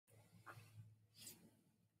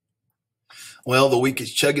Well, the week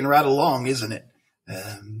is chugging right along, isn't it?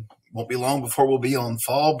 Won't be long before we'll be on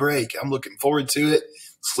fall break. I'm looking forward to it,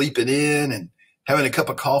 sleeping in and having a cup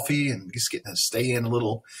of coffee and just getting to stay in a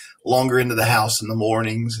little longer into the house in the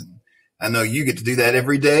mornings. And I know you get to do that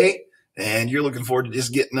every day, and you're looking forward to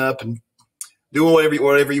just getting up and doing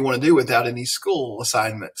whatever you want to do without any school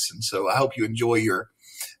assignments. And so I hope you enjoy your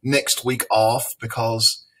next week off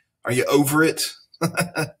because are you over it?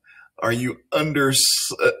 Are you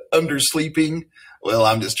undersleeping? Well,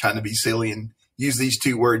 I'm just trying to be silly and use these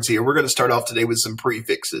two words here. We're going to start off today with some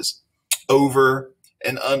prefixes, over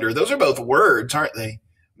and under. Those are both words, aren't they?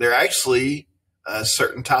 They're actually a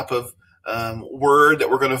certain type of word that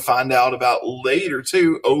we're going to find out about later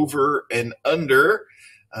too, over and under.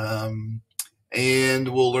 And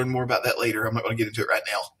we'll learn more about that later. I'm not going to get into it right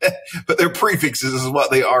now, but they're prefixes is what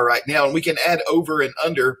they are right now. And we can add over and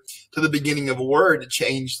under to the beginning of a word to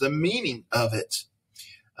change the meaning of it.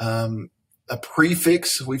 A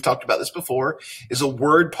prefix, we've talked about this before, is a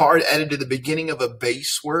word part added to the beginning of a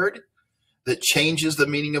base word that changes the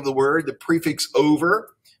meaning of the word. The prefix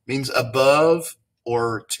over means above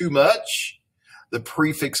or too much. The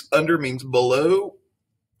prefix under means below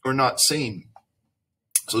or not seen.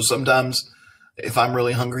 So sometimes if I'm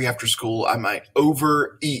really hungry after school, I might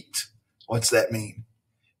overeat. What's that mean?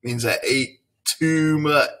 It means I ate too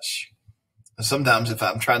much. Sometimes if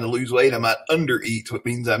I'm trying to lose weight, I might undereat, which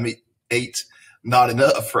means I ate not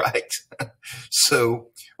enough, right? So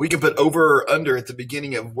we can put over or under at the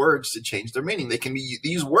beginning of words to change their meaning.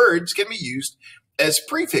 These words can be used as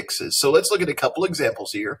prefixes. So let's look at a couple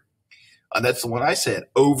examples here. That's the one I said,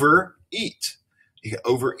 overeat. You can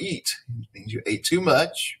overeat. It means you ate too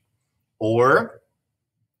much. Or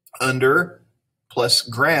under plus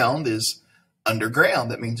ground is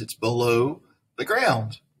underground. That means it's below the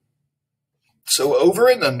ground. So over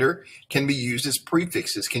and under can be used as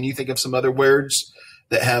prefixes. Can you think of some other words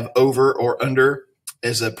that have over or under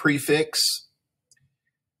as a prefix?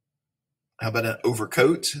 How about an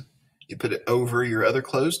overcoat? You put it over your other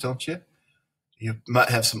clothes, don't you? You might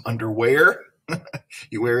have some underwear.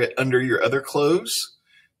 You wear it under your other clothes.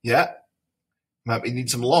 Yeah. Might need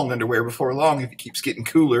some long underwear before long if it keeps getting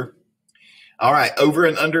cooler. All right, over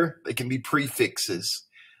and under, they can be prefixes.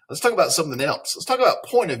 Let's talk about something else. Let's talk about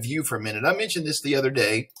point of view for a minute. I mentioned this the other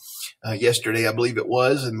day, yesterday, I believe it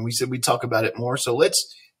was, and we said we'd talk about it more. So let's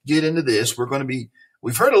get into this.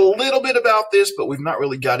 We've heard a little bit about this, but we've not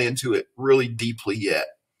really got into it really deeply yet.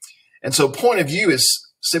 And so point of view is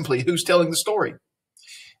simply who's telling the story.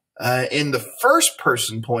 In the first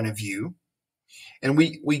person point of view, and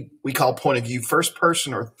we call point of view first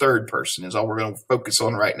person or third person is all we're going to focus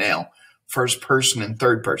on right now. First person and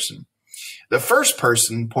third person. The first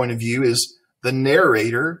person point of view is the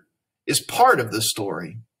narrator is part of the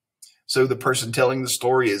story. So the person telling the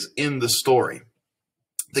story is in the story.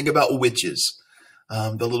 Think about witches.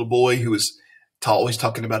 The little boy who was always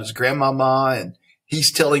talking about his grandmama and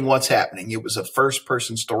he's telling what's happening. It was a first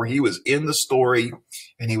person story. He was in the story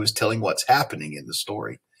and he was telling what's happening in the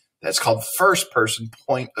story. That's called first person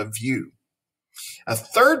point of view. A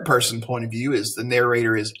third person point of view is the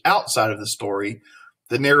narrator is outside of the story.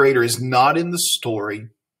 The narrator is not in the story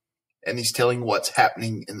and he's telling what's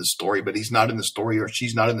happening in the story, but he's not in the story or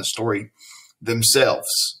she's not in the story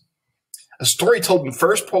themselves. A story told in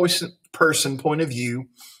first person point of view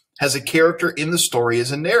has a character in the story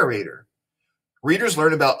as a narrator. Readers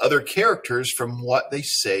learn about other characters from what they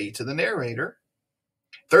say to the narrator.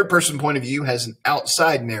 Third person point of view has an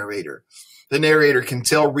outside narrator. The narrator can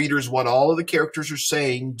tell readers what all of the characters are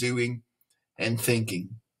saying, doing, and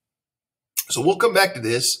thinking. So we'll come back to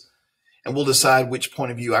this and we'll decide which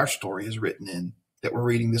point of view our story is written in that we're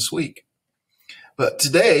reading this week. But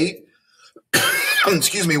today,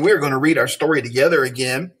 we're going to read our story together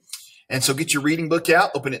again. And so get your reading book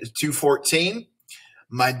out, open it to 214.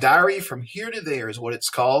 My Diary from Here to There is what it's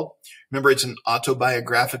called. Remember, it's an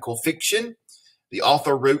autobiographical fiction. The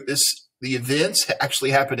author wrote this. The events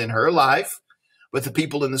actually happened in her life, but the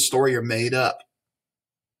people in the story are made up.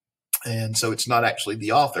 And so it's not actually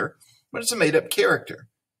the author, but it's a made up character.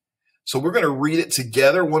 So we're going to read it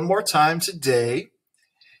together one more time today.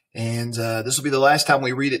 And this will be the last time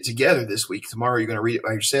we read it together this week. Tomorrow you're going to read it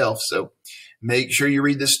by yourself. So make sure you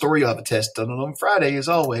read this story. You'll have a test done on Friday as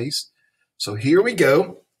always. So here we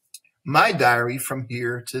go. My Diary from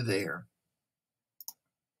Here to There.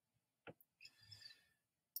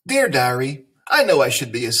 Dear Diary, I know I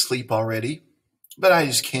should be asleep already, but I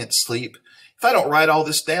just can't sleep. If I don't write all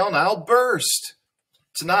this down, I'll burst.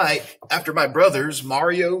 Tonight, after my brothers,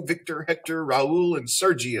 Mario, Victor, Hector, Raul, and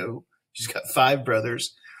Sergio, she's got 5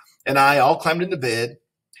 brothers, and I all climbed into bed,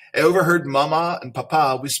 I overheard Mama and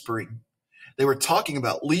Papa whispering. They were talking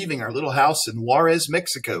about leaving our little house in Juarez,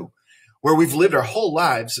 Mexico, where we've lived our whole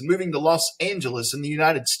lives, and moving to Los Angeles in the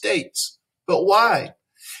United States. But why?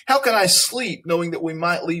 How can I sleep knowing that we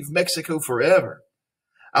might leave Mexico forever?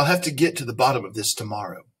 I'll have to get to the bottom of this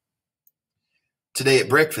tomorrow. Today at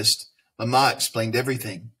breakfast, Mama explained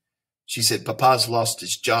everything. She said, Papa's lost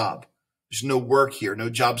his job. There's no work here, no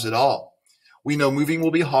jobs at all. We know moving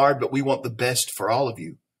will be hard, but we want the best for all of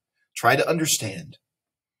you. Try to understand.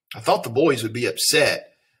 I thought the boys would be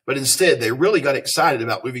upset, but instead they really got excited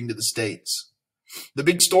about moving to the States. The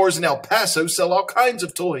big stores in El Paso sell all kinds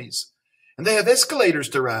of toys, and they have escalators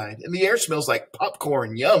to ride, and the air smells like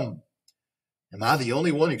popcorn. Yum. Am I the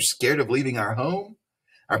only one who's scared of leaving our home,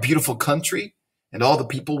 our beautiful country, and all the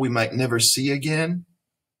people we might never see again?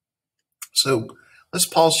 So let's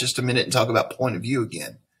pause just a minute and talk about point of view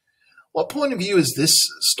again. What point of view is this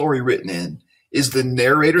story written in? Is the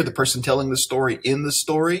narrator, the person telling the story, in the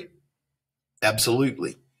story?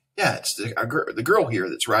 Absolutely. Yeah, it's the girl here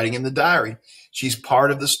that's writing in the diary. She's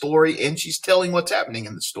part of the story, and she's telling what's happening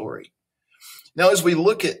in the story. Now, as we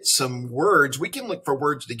look at some words, we can look for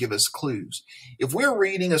words to give us clues. If we're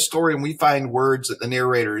reading a story and we find words that the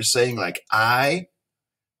narrator is saying, like I,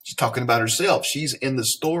 she's talking about herself. She's in the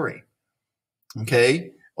story.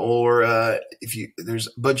 Okay? Or there's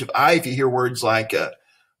a bunch of I, if you hear words like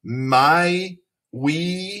my,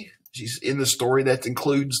 we, she's in the story, that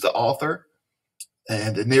includes the author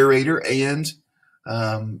and the narrator and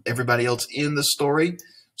everybody else in the story.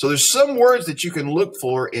 So there's some words that you can look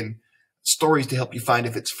for in stories to help you find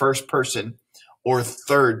if it's first person or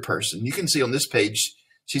third person. You can see on this page,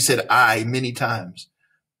 she said I many times.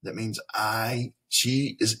 That means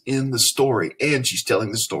she is in the story and she's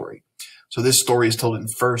telling the story. So this story is told in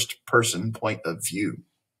first person point of view.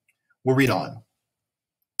 We'll read on.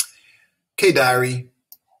 Okay, diary.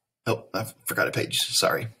 Oh, I forgot a page.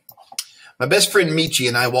 Sorry. My best friend Michi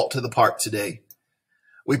and I walked to the park today.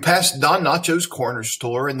 We passed Don Nacho's corner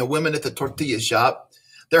store and the women at the tortilla shop,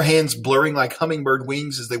 their hands blurring like hummingbird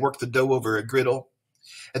wings as they worked the dough over a griddle.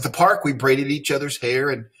 At the park, we braided each other's hair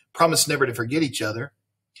and promised never to forget each other.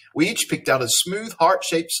 We each picked out a smooth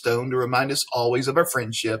heart-shaped stone to remind us always of our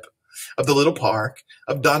friendship, of the little park,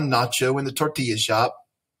 of Don Nacho and the tortilla shop.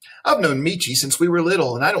 I've known Michi since we were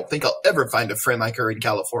little, and I don't think I'll ever find a friend like her in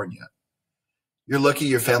California. You're lucky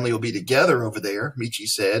your family will be together over there, Michi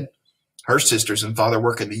said. Her sisters and father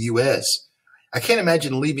work in the U.S. I can't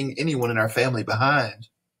imagine leaving anyone in our family behind.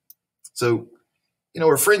 So,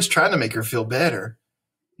 her friend's trying to make her feel better.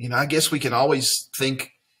 I guess we can always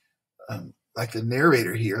think like the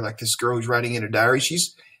narrator here, like this girl who's writing in her diary.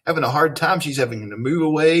 She's having a hard time. She's having to move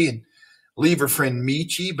away and leave her friend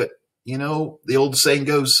Michi. But, the old saying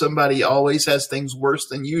goes, somebody always has things worse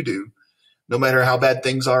than you do. No matter how bad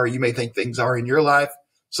things are, you may think things are in your life,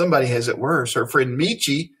 somebody has it worse. Her friend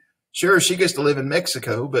Michi, sure, she gets to live in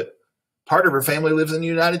Mexico, but part of her family lives in the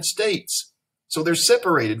United States. So they're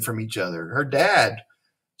separated from each other. Her dad,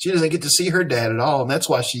 she doesn't get to see her dad at all. And that's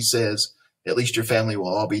why she says, at least your family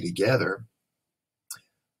will all be together.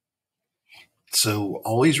 So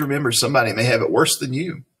always remember, somebody may have it worse than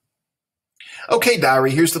you. Okay,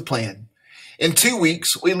 diary, here's the plan. In 2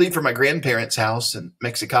 weeks, we leave for my grandparents' house in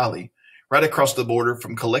Mexicali, right across the border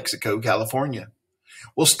from Calexico, California.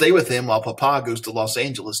 We'll stay with them while Papa goes to Los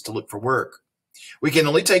Angeles to look for work. We can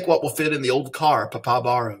only take what will fit in the old car Papa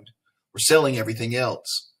borrowed. We're selling everything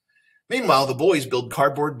else. Meanwhile, the boys build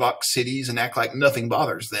cardboard box cities and act like nothing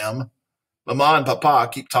bothers them. Mama and Papa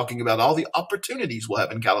keep talking about all the opportunities we'll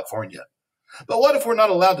have in California. But what if we're not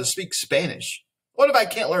allowed to speak Spanish? What if I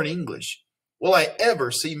can't learn English? Will I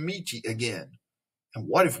ever see Michi again? And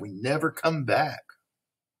what if we never come back?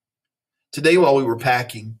 Today, while we were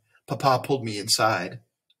packing, Papa pulled me aside.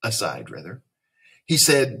 He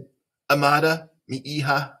said, Amada, mi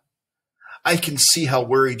hija, I can see how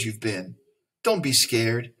worried you've been. Don't be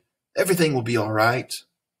scared. Everything will be all right.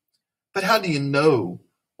 But how do you know?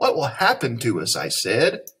 What will happen to us? I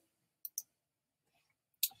said.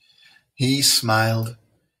 He smiled.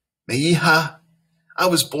 Mi hija, I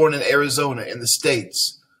was born in Arizona in the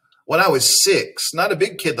States. When I was 6, not a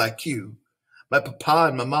big kid like you, my papa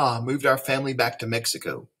and mama moved our family back to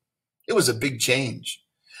Mexico. It was a big change,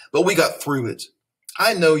 but we got through it.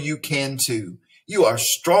 I know you can too. You are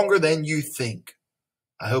stronger than you think.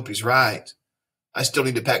 I hope he's right. I still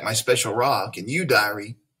need to pack my special rock, and you,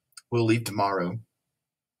 diary, will leave tomorrow.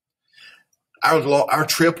 Our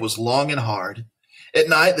trip was long and hard. At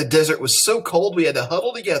night, the desert was so cold we had to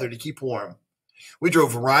huddle together to keep warm. We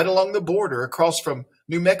drove right along the border across from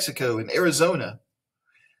New Mexico and Arizona.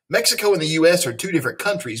 Mexico and the U.S. are 2 different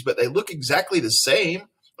countries, but they look exactly the same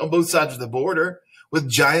on both sides of the border. with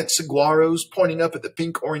giant saguaros pointing up at the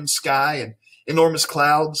pink-orange sky and enormous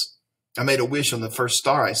clouds. I made a wish on the first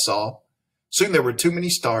star I saw. Soon there were too many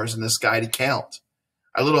stars in the sky to count.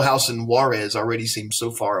 Our little house in Juarez already seemed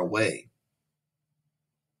so far away.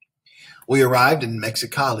 We arrived in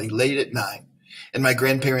Mexicali late at night, and my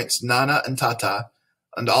grandparents Nana and Tata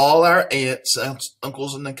and all our aunts,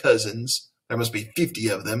 uncles, and cousins, there must be 50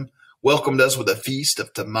 of them, welcomed us with a feast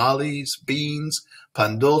of tamales, beans,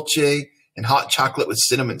 pan dulce, and hot chocolate with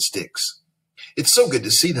cinnamon sticks. It's so good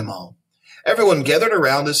to see them all. Everyone gathered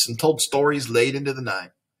around us and told stories late into the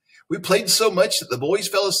night. We played so much that the boys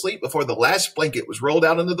fell asleep before the last blanket was rolled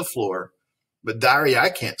out onto the floor. But, diary, I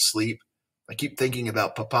can't sleep. I keep thinking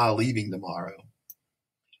about Papa leaving tomorrow.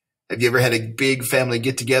 Have you ever had a big family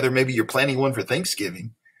get-together? Maybe you're planning one for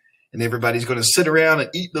Thanksgiving, and everybody's going to sit around and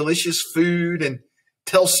eat delicious food and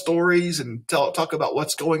tell stories and talk about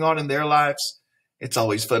what's going on in their lives. It's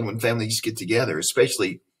always fun when families get together,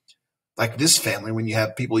 especially like this family when you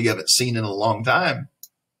have people you haven't seen in a long time.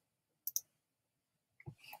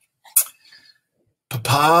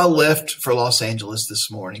 Papa left for Los Angeles this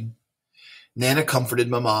morning. Nana comforted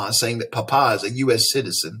Mama, saying that Papa is a U.S.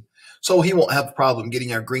 citizen, so he won't have a problem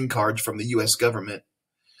getting our green cards from the U.S. government.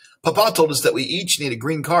 Papa told us that we each need a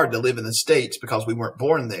green card to live in the States because we weren't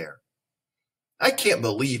born there. I can't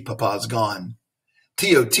believe Papa's gone.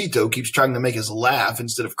 Tio Tito keeps trying to make us laugh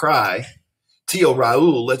instead of cry. Tio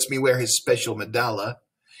Raul lets me wear his special medalla,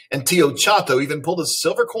 and Tio Chato even pulled a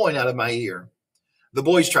silver coin out of my ear. The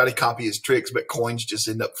boys try to copy his tricks, but coins just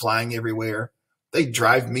end up flying everywhere. They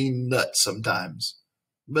drive me nuts sometimes.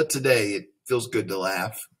 But today, it feels good to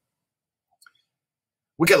laugh.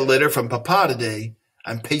 We got a letter from Papa today.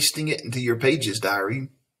 I'm pasting it into your pages, diary.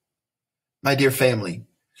 My dear family,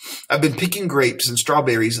 I've been picking grapes and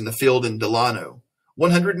strawberries in the field in Delano,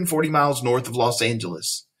 140 miles north of Los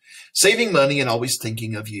Angeles, saving money and always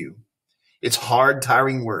thinking of you. It's hard,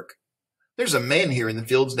 tiring work. There's a man here in the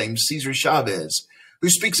fields named Cesar Chavez who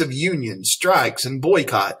speaks of unions, strikes, and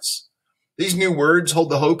boycotts. These new words hold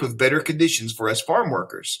the hope of better conditions for us farm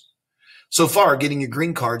workers. So far, getting your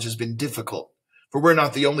green cards has been difficult, for we're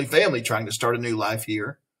not the only family trying to start a new life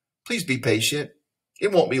here. Please be patient.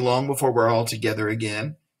 It won't be long before we're all together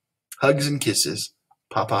again. Hugs and kisses,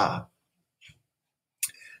 Papa.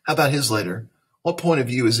 How about his letter? What point of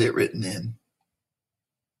view is it written in?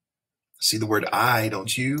 See the word I,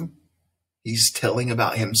 don't you? He's telling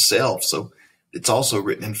about himself, so it's also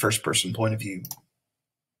written in first-person point of view.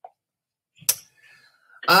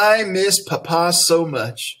 I miss Papa so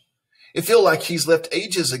much. It feels like he's left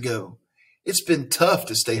ages ago. It's been tough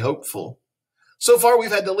to stay hopeful. So far,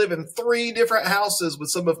 we've had to live in 3 different houses with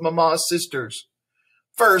some of Mama's sisters.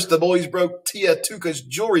 First, the boys broke Tia Tuca's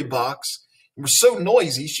jewelry box and were so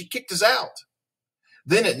noisy she kicked us out.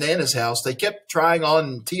 Then at Nana's house, they kept trying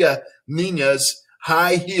on Tia Nina's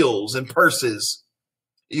high heels and purses.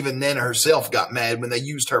 Even Nana herself got mad when they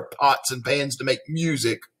used her pots and pans to make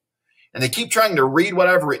music. And they keep trying to read what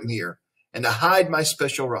I've written here and to hide my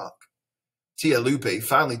special rock. Tia Lupe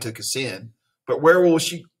finally took us in, but where will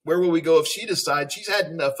we go if she decides she's had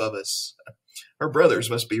enough of us? Her brothers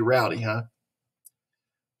must be rowdy, huh?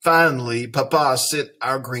 Finally, Papa sent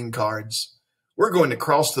our green cards. We're going to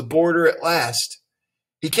cross the border at last.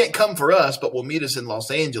 He can't come for us, but will meet us in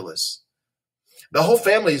Los Angeles. The whole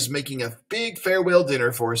family is making a big farewell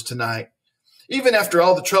dinner for us tonight. Even after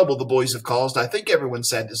all the trouble the boys have caused, I think everyone's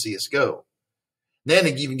sad to see us go. Nana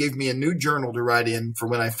even gave me a new journal to write in for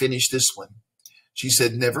when I finish this one. She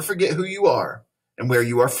said, never forget who you are and where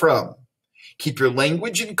you are from. Keep your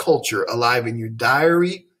language and culture alive in your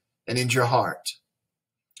diary and in your heart.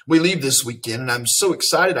 We leave this weekend, and I'm so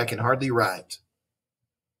excited I can hardly write.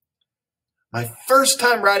 My first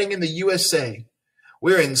time riding in the USA.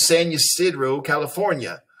 We're in San Ysidro,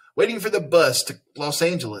 California, waiting for the bus to Los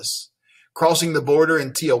Angeles. Crossing the border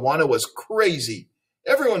in Tijuana was crazy.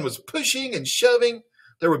 Everyone was pushing and shoving.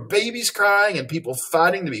 There were babies crying and people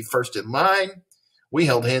fighting to be first in line. We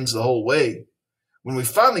held hands the whole way. When we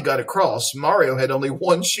finally got across, Mario had only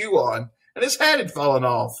one shoe on, and his hat had fallen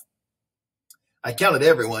off. I counted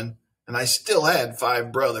everyone, and I still had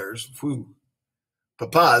 5 brothers. Whew.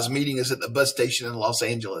 Papa's meeting us at the bus station in Los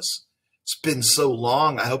Angeles. It's been so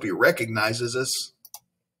long, I hope he recognizes us.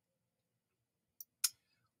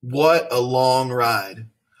 What a long ride.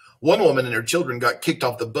 One woman and her children got kicked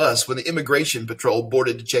off the bus when the immigration patrol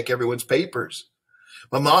boarded to check everyone's papers.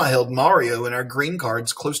 Mama held Mario and our green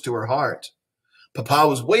cards close to her heart. Papa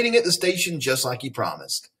was waiting at the station just like he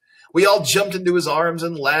promised. We all jumped into his arms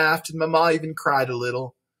and laughed, and Mama even cried a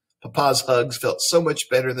little. Papa's hugs felt so much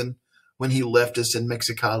better than when he left us in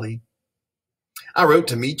Mexicali. I wrote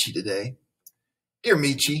to Michi today. Dear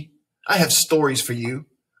Michi, I have stories for you.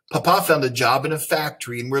 Papa found a job in a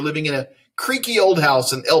factory, and we're living in a creaky old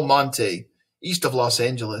house in El Monte, east of Los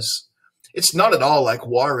Angeles. It's not at all like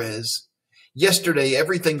Juarez. Yesterday,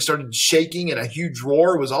 everything started shaking, and a huge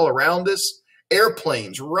roar was all around us.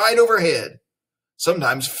 Airplanes right overhead.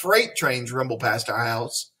 Sometimes freight trains rumble past our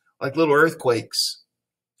house like little earthquakes.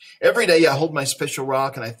 Every day I hold my special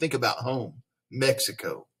rock and I think about home,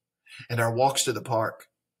 Mexico, and our walks to the park.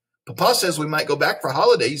 Papa says we might go back for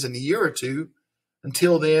holidays in a year or two.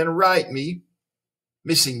 Until then, write me.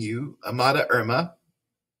 Missing you, Amada Irma.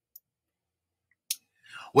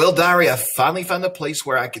 Well, diary, I finally found a place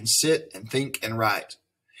where I can sit and think and write.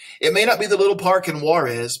 It may not be the little park in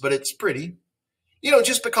Juarez, but it's pretty. You know,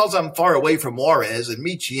 just because I'm far away from Juarez and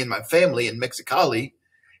Michi and my family in Mexicali,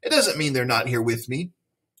 it doesn't mean they're not here with me.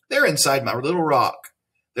 They're inside my little rock.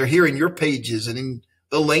 They're here in your pages and in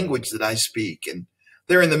the language that I speak, and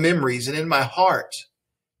they're in the memories and in my heart.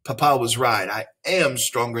 Papa was right. I am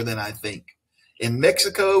stronger than I think. In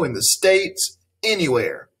Mexico, in the States,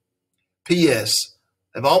 anywhere. P.S.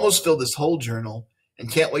 I've almost filled this whole journal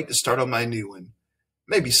and can't wait to start on my new one.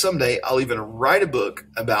 Maybe someday I'll even write a book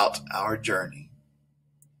about our journey.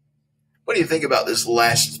 What do you think about this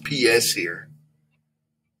last P.S. here?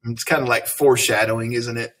 It's kind of like foreshadowing,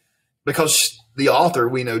 isn't it? Because the author,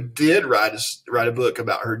 we know, did write a book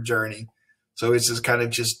about her journey. So it's just kind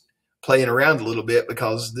of just playing around a little bit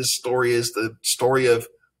because this story is the story of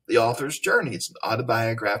the author's journey. It's an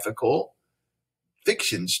autobiographical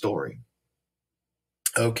fiction story.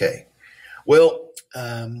 Okay. Well,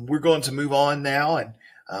 we're going to move on now, and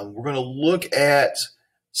we're going to look at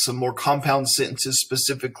some more compound sentences,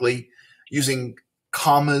 specifically using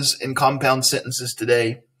commas in compound sentences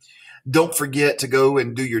today. Don't forget to go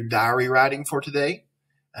and do your diary writing for today.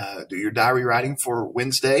 Do your diary writing for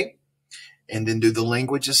Wednesday, and then do the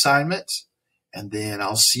language assignment. And then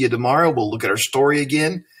I'll see you tomorrow. We'll look at our story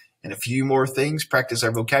again and a few more things, practice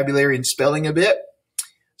our vocabulary and spelling a bit.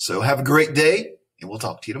 So have a great day, and we'll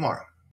talk to you tomorrow.